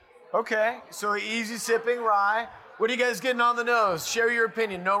 Okay, so easy sipping rye. What are you guys getting on the nose? Share your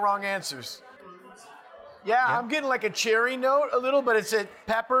opinion, no wrong answers. Yeah, I'm getting like a cherry note a little, but it's a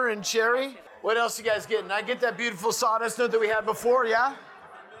pepper and cherry. What else you guys getting? I get that beautiful sawdust note that we had before, yeah?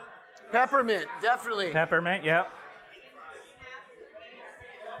 Peppermint, definitely. Peppermint, yep.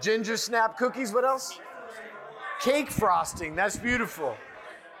 Ginger snap cookies, what else? Cake frosting, that's beautiful.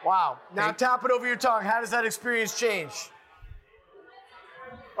 Wow, now tap it over your tongue. How does that experience change?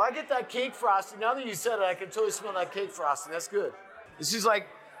 Well, I get that cake frosting. Now that you said it, I can totally smell that cake frosting. That's good. This is like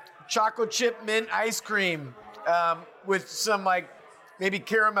chocolate chip mint ice cream with some maybe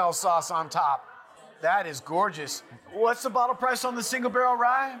caramel sauce on top. That is gorgeous. What's the bottle price on the single barrel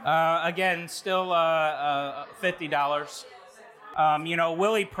rye? Again, still $50.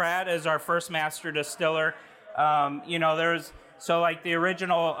 Willie Pratt is our first master distiller. Like the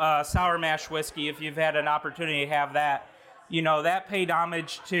original sour mash whiskey, if you've had an opportunity to have that, that paid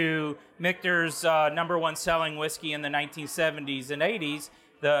homage to Michter's #1 selling whiskey in the 1970s and 80s,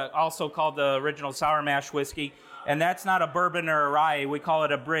 also called the original sour mash whiskey. And that's not a bourbon or a rye. We call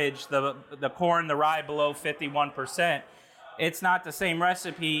it a bridge, the corn, the rye below 51%. It's not the same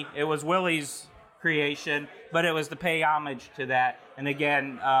recipe. It was Willie's creation, but it was to pay homage to that. And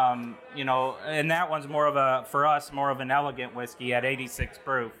again, and that one's for us, more of an elegant whiskey at 86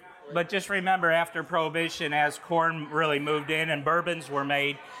 proof. But just remember, after Prohibition, as corn really moved in and bourbons were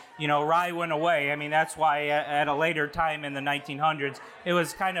made, rye went away. I mean, that's why at a later time in the 1900s, it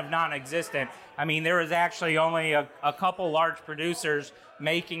was kind of non-existent. I mean, there was actually only a couple large producers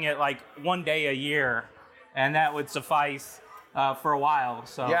making it like one day a year, and that would suffice for a while.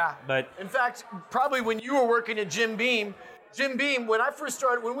 So, yeah. But in fact, probably when you were working at Jim Beam, when I first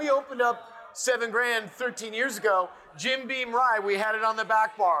started, when we opened up 7 Grand 13 years ago, Jim Beam Rye, we had it on the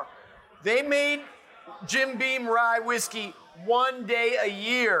back bar. They made Jim Beam Rye whiskey one day a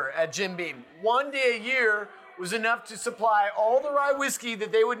year at Jim Beam. One day a year was enough to supply all the rye whiskey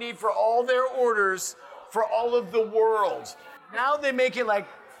that they would need for all their orders for all of the world. Now they make it like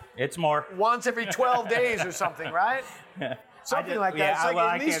it's more once every 12 days or something, right? Something like that. Yeah, it's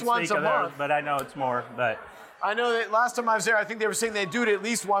like at least once a month. But I know it's more. But I know that last time I was there, I think they were saying they do it at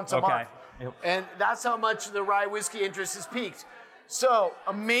least once a month. Yep. And that's how much the rye whiskey interest has peaked. So,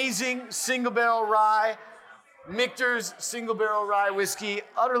 amazing single barrel rye. Michter's single barrel rye whiskey,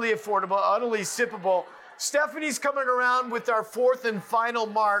 utterly affordable, utterly sippable. Stephanie's coming around with our fourth and final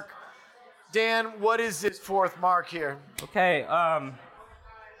mark. Dan, what is this fourth mark here? Okay,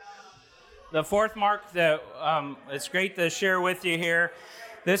 the fourth mark that it's great to share with you here.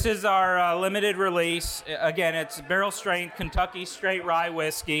 This is our limited release. Again, it's barrel strength Kentucky straight rye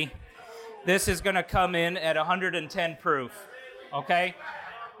whiskey. This is going to come in at 110 proof. Okay?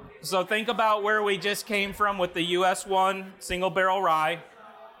 So think about where we just came from with the US1 single barrel rye.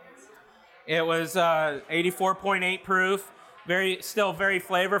 It was 84.8 proof, still very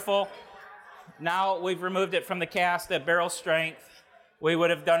flavorful. Now we've removed it from the cask at barrel strength. We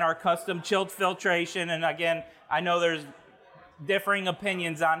would have done our custom chilled filtration, and again, I know there's differing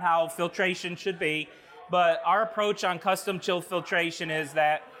opinions on how filtration should be, but our approach on custom chilled filtration is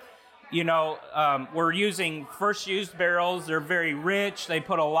that we're using first used barrels. They're very rich. They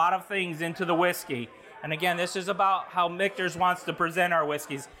put a lot of things into the whiskey. And again, this is about how Michter's wants to present our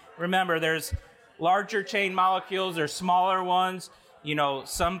whiskeys. Remember, there's larger chain molecules, there's smaller ones.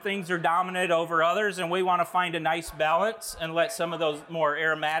 Some things are dominant over others, and we want to find a nice balance and let some of those more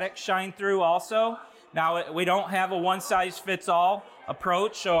aromatics shine through also. Now, we don't have a one-size-fits-all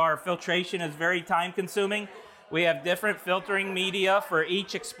approach, so our filtration is very time-consuming. We have different filtering media for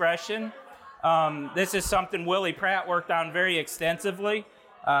each expression. This is something Willie Pratt worked on very extensively.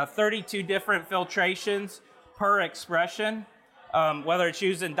 32 different filtrations per expression, whether it's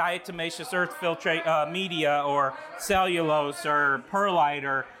using diatomaceous earth media or cellulose or perlite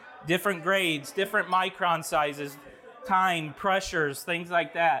or different grades, different micron sizes, time, pressures, things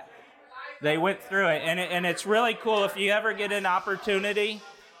like that. They went through it, and it's really cool. If you ever get an opportunity,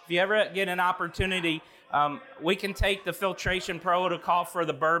 we can take the filtration protocol for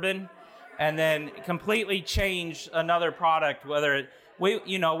the bourbon and then completely change another product. We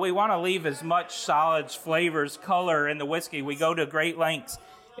want to leave as much solids, flavors, color in the whiskey. We go to great lengths.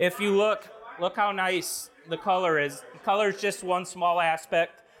 If you look how nice the color is. Color is just one small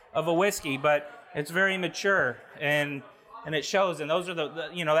aspect of a whiskey, but it's very mature and it shows. And those are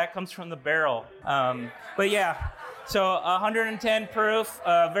that comes from the barrel. But yeah. So 110 proof,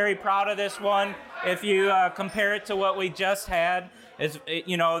 very proud of this one. If you compare it to what we just had,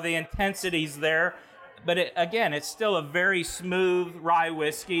 the intensity's there. But it's still a very smooth rye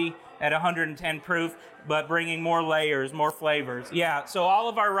whiskey at 110 proof, but bringing more layers, more flavors. Yeah, so all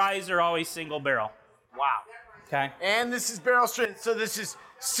of our ryes are always single barrel. Wow. Okay. And this is barrel strength. So this is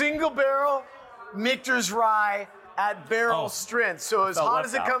single barrel Michter's rye at barrel strength. So as hot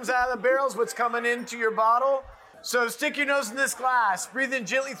as it comes out of the barrels, what's coming into your bottle? So stick your nose in this glass, breathe in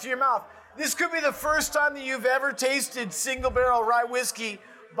gently through your mouth. This could be the first time that you've ever tasted single barrel rye whiskey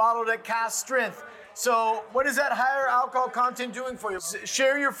bottled at cask strength. So what is that higher alcohol content doing for you?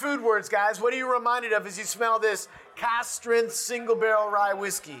 Share your food words, guys. What are you reminded of as you smell this cask strength single barrel rye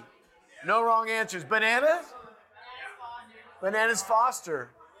whiskey? No wrong answers. Bananas? Bananas Foster.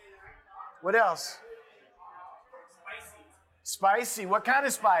 What else? Spicy. What kind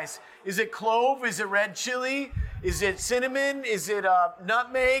of spice? Is it clove? Is it red chili? Is it cinnamon? Is it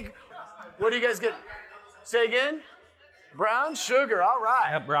nutmeg? What do you guys get? Say again? Brown sugar. All right.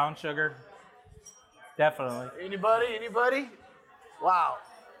 Yeah, brown sugar. Definitely. Anybody? Wow.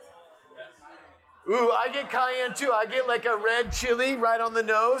 Ooh, I get cayenne too. I get like a red chili right on the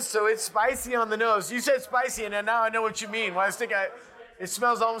nose, so it's spicy on the nose. You said spicy, and now I know what you mean. When I think it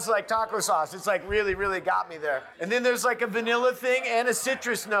smells almost like taco sauce. It's like really, really got me there. And then there's like a vanilla thing and a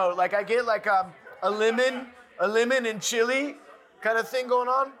citrus note. Like I get like a lemon and chili kind of thing going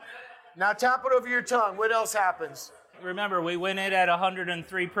on. Now tap it over your tongue. What else happens? Remember, we went in at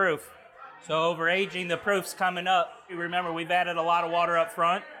 103 proof. So over aging, the proof's coming up. Remember, we've added a lot of water up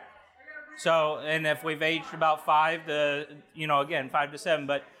front. So, and if we've aged about 5 to 7,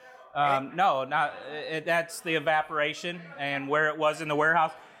 but that's the evaporation and where it was in the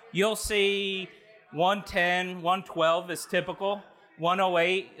warehouse. You'll see 110, 112 is typical.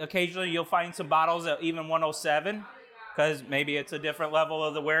 108, occasionally you'll find some bottles at even 107 because maybe it's a different level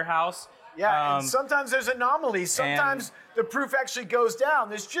of the warehouse. Yeah, and sometimes there's anomalies. Sometimes the proof actually goes down.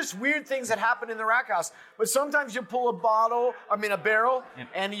 There's just weird things that happen in the rack house. But sometimes you pull a barrel,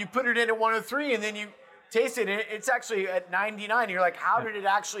 and you put it in at 103, and then you taste it, and it's actually at 99. You're like, how did it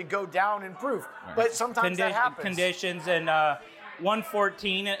actually go down in proof? Right. But sometimes that happens. Conditions and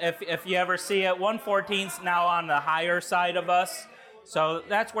 114, if you ever see it, 114's now on the higher side of us. So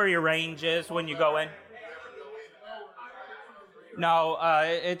that's where your range is when you go in. No,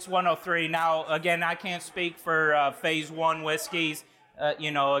 it's 103. Now, again, I can't speak for Phase 1 whiskeys.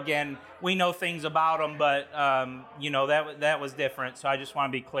 again, we know things about them, but that was different. So I just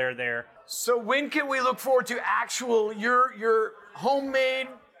want to be clear there. So when can we look forward to actual your homemade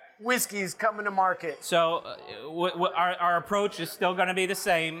whiskeys coming to market? So our approach is still going to be the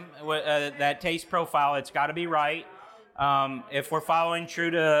same. That taste profile, it's got to be right. If we're following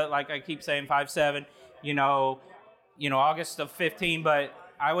true to, like I keep saying, 5-7, August of 15, but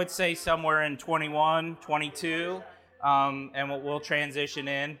I would say somewhere in 21, 22, and we'll transition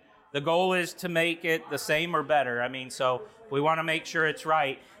in. The goal is to make it the same or better. I mean, so we want to make sure it's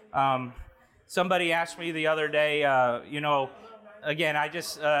right. Somebody asked me the other day, again, I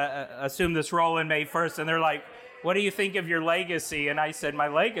just assumed this role in May 1st, and they're like, what do you think of your legacy? And I said, my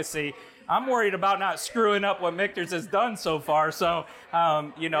legacy? I'm worried about not screwing up what Michter's has done so far. So,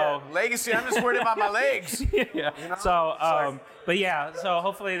 legacy, I'm just worried about my legs. Yeah. So, so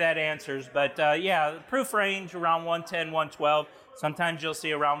hopefully that answers. But, proof range around 110, 112. Sometimes you'll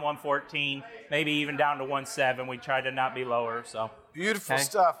see around 114, maybe even down to 107. We try to not be lower. So beautiful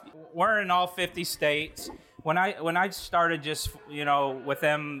stuff. We're in all 50 states. When I started just, with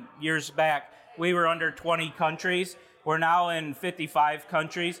them years back, we were under 20 countries. We're now in 55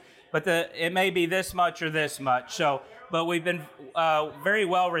 countries, but it may be this much or this much. So, but we've been very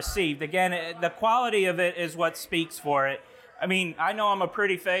well received. Again, the quality of it is what speaks for it. I mean, I know I'm a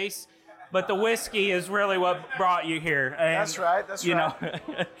pretty face, but the whiskey is really what brought you here. And, that's right.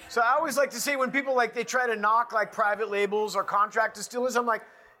 So I always like to say when people they try to knock private labels or contract distillers, I'm like,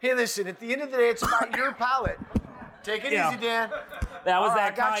 hey, listen, at the end of the day, it's about your palate. Take it easy, Dan. That was All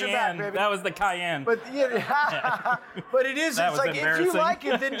that right, Cayenne. Back, that was the Cayenne. But but it is. It's like if you like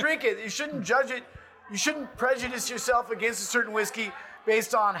it, then drink it. You shouldn't judge it. You shouldn't prejudice yourself against a certain whiskey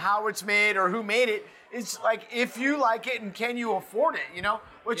based on how it's made or who made it. It's like if you like it and can you afford it?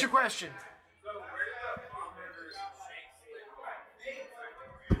 What's your question?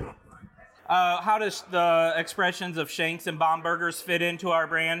 How does the expressions of Shanks and Bombergers fit into our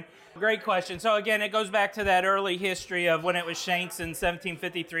brand? Great question. So again, it goes back to that early history of when it was Shanks in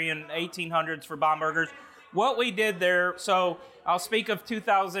 1753 and 1800s for Bombergers. What we did there, so I'll speak of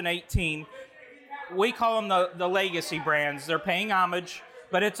 2018. We call them the legacy brands. They're paying homage,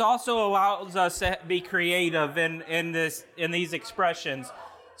 but it also allows us to be creative in these expressions.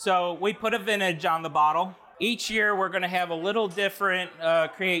 So we put a vintage on the bottle. Each year we're going to have a little different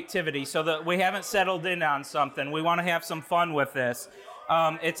creativity so that we haven't settled in on something. We want to have some fun with this.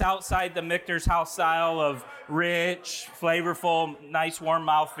 It's outside the Michter's house style of rich, flavorful, nice warm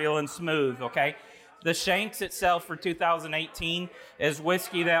mouthfeel, and smooth, okay? The Shanks itself for 2018 is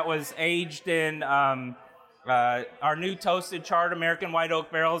whiskey that was aged in our new toasted charred American white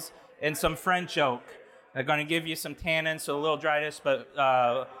oak barrels and some French oak. They're going to give you some tannins, so a little dryness, but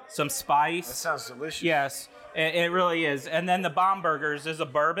some spice. That sounds delicious. Yes, it really is. And then the Bombergers is a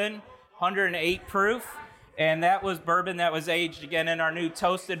bourbon, 108 proof. And that was bourbon that was aged, again, in our new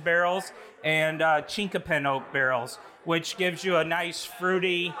toasted barrels and Chinkapin oak barrels, which gives you a nice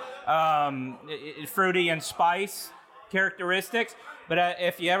fruity and spice characteristics. But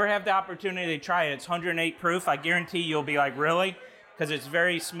if you ever have the opportunity to try it, it's 108 proof. I guarantee you'll be like, really? Because it's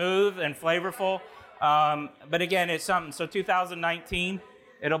very smooth and flavorful. But again, it's something. So 2019,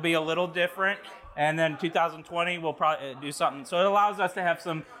 it'll be a little different. And then 2020, we'll probably do something. So it allows us to have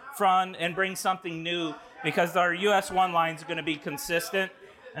some fun and bring something new because our US 1 line is going to be consistent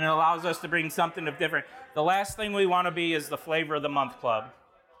and it allows us to bring something different. The last thing we want to be is the Flavor of the Month Club.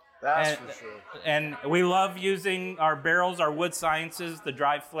 That's for sure. And we love using our barrels, our wood sciences, to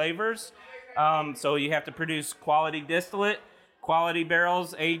drive flavors. So you have to produce quality distillate, quality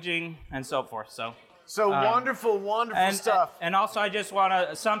barrels, aging, and so forth. So wonderful stuff. And also I just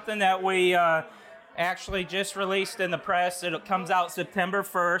want something that we actually just released in the press. It comes out September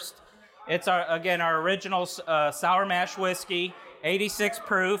 1st. It's our original sour mash whiskey, 86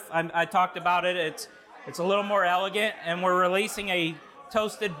 proof. I talked about it. It's a little more elegant, and we're releasing a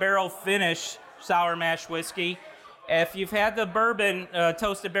toasted barrel finish sour mash whiskey. If you've had the bourbon,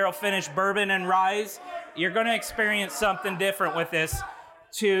 toasted barrel finish bourbon and rye, you're going to experience something different with this.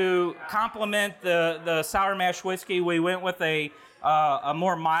 To complement the sour mash whiskey, we went with a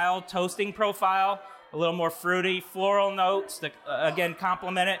more mild toasting profile, a little more fruity, floral notes that, again,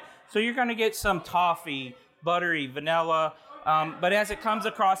 complement it. So you're going to get some toffee, buttery, vanilla. But as it comes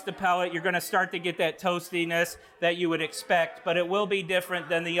across the palate, you're going to start to get that toastiness that you would expect. But it will be different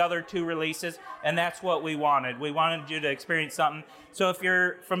than the other two releases, and that's what we wanted. We wanted you to experience something. So if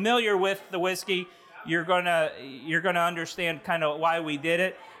you're familiar with the whiskey, you're gonna understand kind of why we did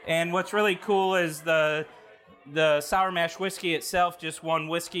it. And what's really cool is the sour mash whiskey itself just won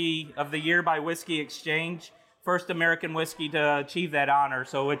Whiskey of the Year by Whiskey Exchange first American whiskey to achieve that honor,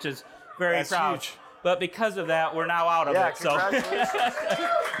 so which is very That's proud. huge. But because of that, we're now out of it. So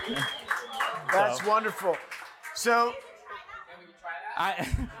Congratulations. That's wonderful. So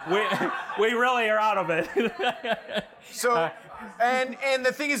we really are out of it. And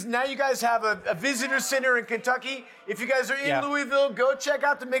the thing is, now you guys have a visitor center in Kentucky. If you guys are in Louisville, go check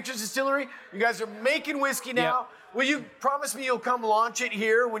out the Michter Distillery. You guys are making whiskey now. Will you promise me you'll come launch it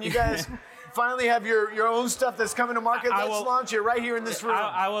here when you guys finally have your own stuff that's coming to market? Let's launch it right here in this room.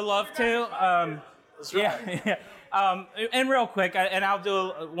 I would love to. That's right. And real quick, and I'll do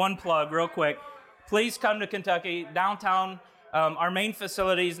one plug real quick. Please come to Kentucky, downtown. Our main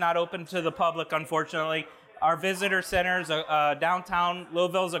facility is not open to the public, unfortunately. Our visitor centers, downtown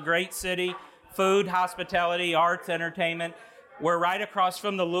Louisville's a great city. Food, hospitality, arts, entertainment. We're right across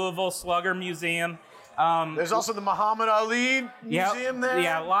from the Louisville Slugger Museum. There's also the Muhammad Ali Museum there.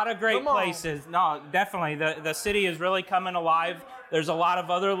 Yeah, a lot of great places. No, definitely. The city is really coming alive. There's a lot of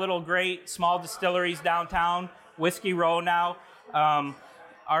other little great small distilleries downtown. Whiskey Row now.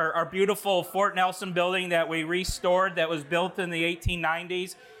 Our beautiful Fort Nelson building that we restored that was built in the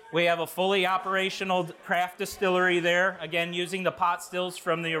 1890s. We have a fully operational craft distillery there, again, using the pot stills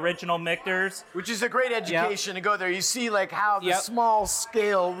from the original Michters. Which is a great education to go there. You see like how the small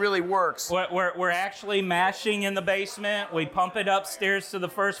scale really works. We're actually mashing in the basement. We pump it upstairs to the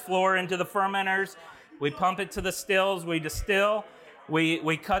first floor into the fermenters. We pump it to the stills. We distill.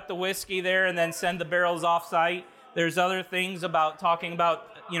 We cut the whiskey there and then send the barrels off-site. There's other things about talking about,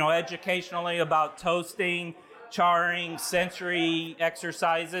 educationally about toasting, charring, sensory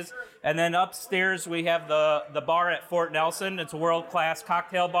exercises. And then upstairs we have the bar at Fort Nelson. It's a world-class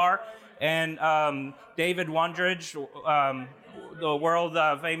cocktail bar. And David Wondridge, the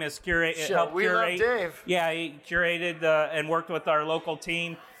world famous curate, helped curate. Love Dave. Yeah, he curated and worked with our local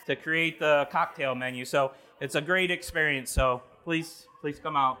team to create the cocktail menu. So it's a great experience. So please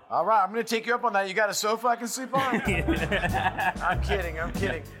come out. All right, I'm going to take you up on that. You got a sofa I can sleep on? I'm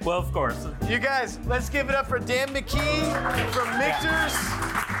kidding. Well, of course. You guys, let's give it up for Dan McKee from Michter's.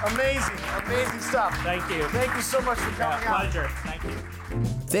 Amazing stuff. Thank you. Thank you so much for coming out. Pleasure. Thank you.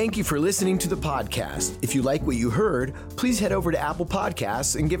 Thank you for listening to the podcast. If you like what you heard, please head over to Apple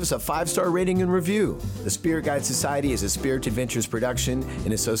Podcasts and give us a 5-star rating and review. The Spirit Guide Society is a Spirit Adventures production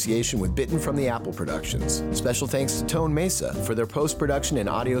in association with Bitten from the Apple Productions. Special thanks to Tone Mesa for their post-production and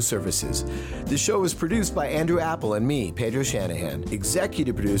audio services. The show is produced by Andrew Apple and me, Pedro Shanahan.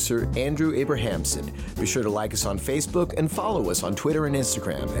 Executive producer, Andrew Abrahamson. Be sure to like us on Facebook and follow us on Twitter and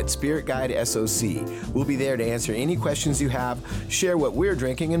Instagram at Spirit Guide SOC. We'll be there to answer any questions you have, share what we're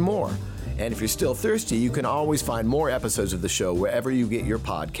drinking, and more. And if you're still thirsty, you can always find more episodes of the show wherever you get your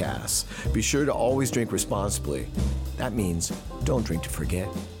podcasts. Be sure to always drink responsibly. That means don't drink to forget,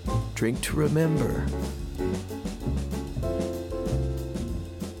 drink to remember.